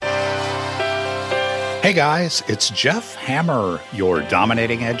Hey guys, it's Jeff Hammer, your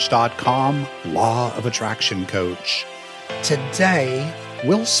DominatingEdge.com Law of Attraction coach. Today,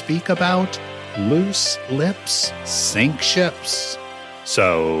 we'll speak about loose lips sink ships.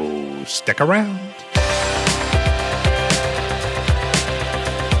 So stick around.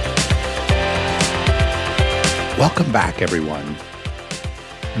 Welcome back, everyone.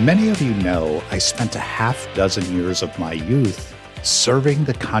 Many of you know I spent a half dozen years of my youth serving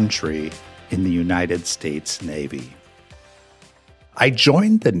the country in the United States Navy. I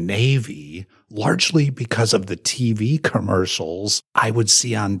joined the Navy largely because of the TV commercials I would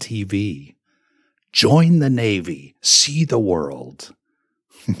see on TV. Join the Navy, see the world.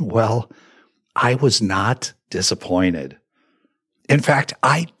 Well, I was not disappointed. In fact,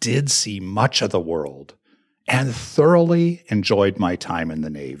 I did see much of the world and thoroughly enjoyed my time in the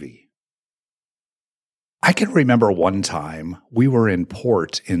Navy. I can remember one time we were in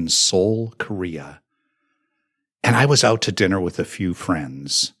port in Seoul, Korea, and I was out to dinner with a few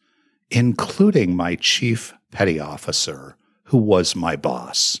friends, including my chief petty officer, who was my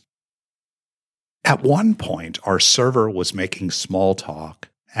boss. At one point, our server was making small talk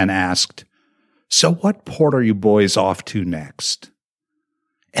and asked, "So what port are you boys off to next?"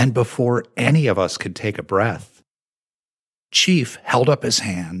 And before any of us could take a breath, Chief held up his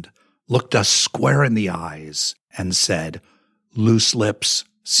hand, looked us square in the eyes, and said, "Loose lips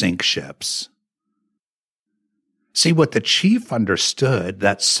sink ships." See, what the chief understood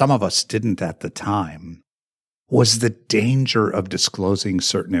that some of us didn't at the time was the danger of disclosing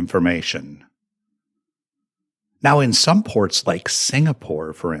certain information. Now, in some ports like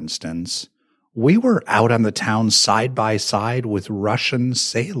Singapore, for instance, we were out on the town side by side with Russian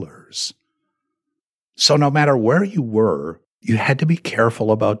sailors. So no matter where you were, you had to be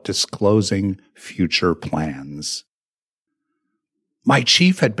careful about disclosing future plans. My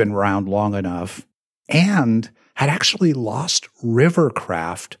chief had been around long enough and had actually lost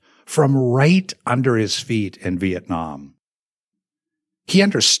rivercraft from right under his feet in Viet Nam. He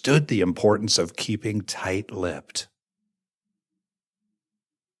understood the importance of keeping tight-lipped.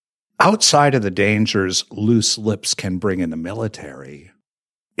 Outside of the dangers loose lips can bring in the military,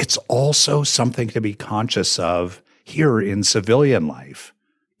 it's also something to be conscious of here in civilian life,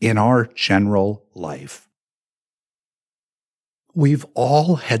 in our general life. We've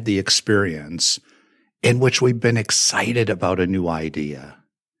all had the experience in which we've been excited about a new idea.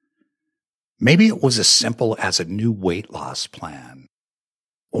 Maybe it was as simple as a new weight loss plan,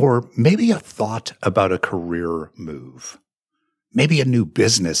 or maybe a thought about a career move, maybe a new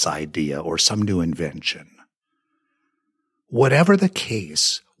business idea or some new invention. Whatever the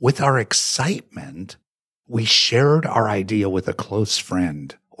case, with our excitement, we shared our idea with a close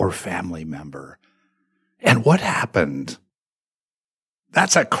friend or family member. And what happened?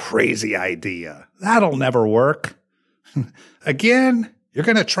 "That's a crazy idea. That'll never work." "Again? You're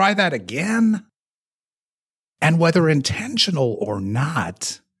going to try that again?" And whether intentional or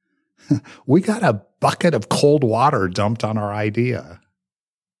not, we got a bucket of cold water dumped on our idea.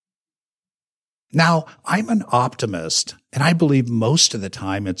 Now, I'm an optimist, and I believe most of the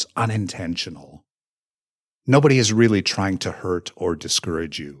time it's unintentional. Nobody is really trying to hurt or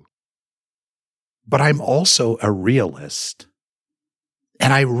discourage you. But I'm also a realist.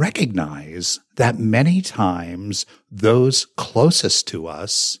 And I recognize that many times those closest to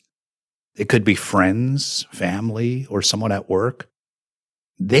us, it could be friends, family, or someone at work,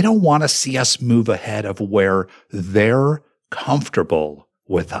 they don't want to see us move ahead of where they're comfortable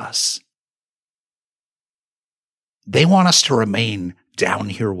with us. They want us to remain down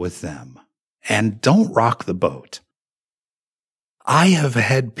here with them. And don't rock the boat. I have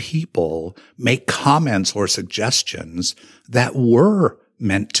had people make comments or suggestions that were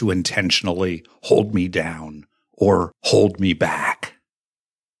meant to intentionally hold me down or hold me back,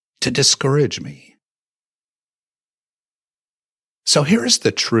 to discourage me. So here's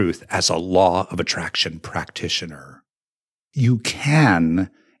the truth as a law of attraction practitioner. You can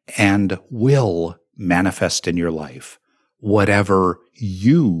and will manifest in your life whatever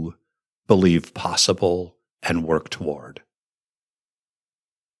you believe possible and work toward.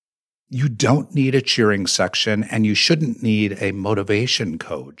 You don't need a cheering section, and you shouldn't need a motivation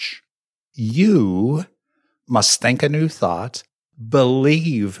coach. You must think a new thought,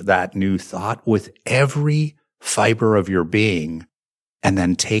 believe that new thought with every fiber of your being, and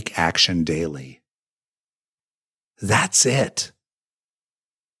then take action daily. That's it.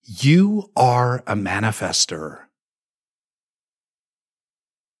 You are a manifester.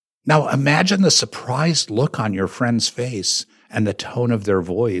 Now imagine the surprised look on your friend's face and the tone of their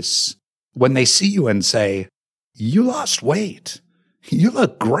voice when they see you and say, "You lost weight. You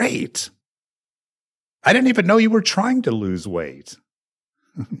look great." I didn't even know you were trying to lose weight.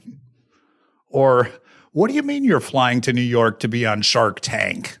 Or, what do you mean you're flying to New York to be on Shark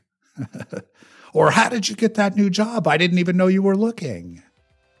Tank? Or, how did you get that new job? I didn't even know you were looking.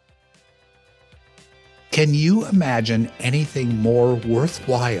 Can you imagine anything more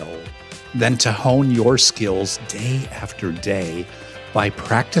worthwhile than to hone your skills day after day by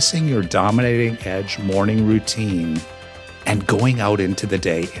practicing your dominating edge morning routine and going out into the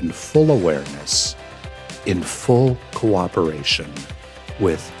day in full awareness, in full cooperation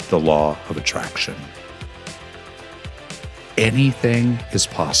with the law of attraction? Anything is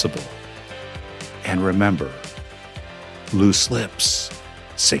possible. And remember, loose lips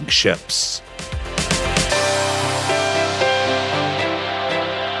sink ships.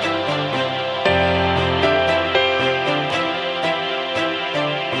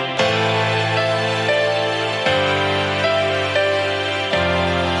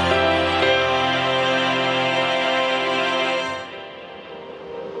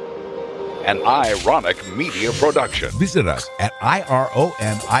 An ironic media production. Visit us at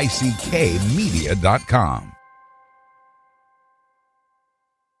ironickmedia.com.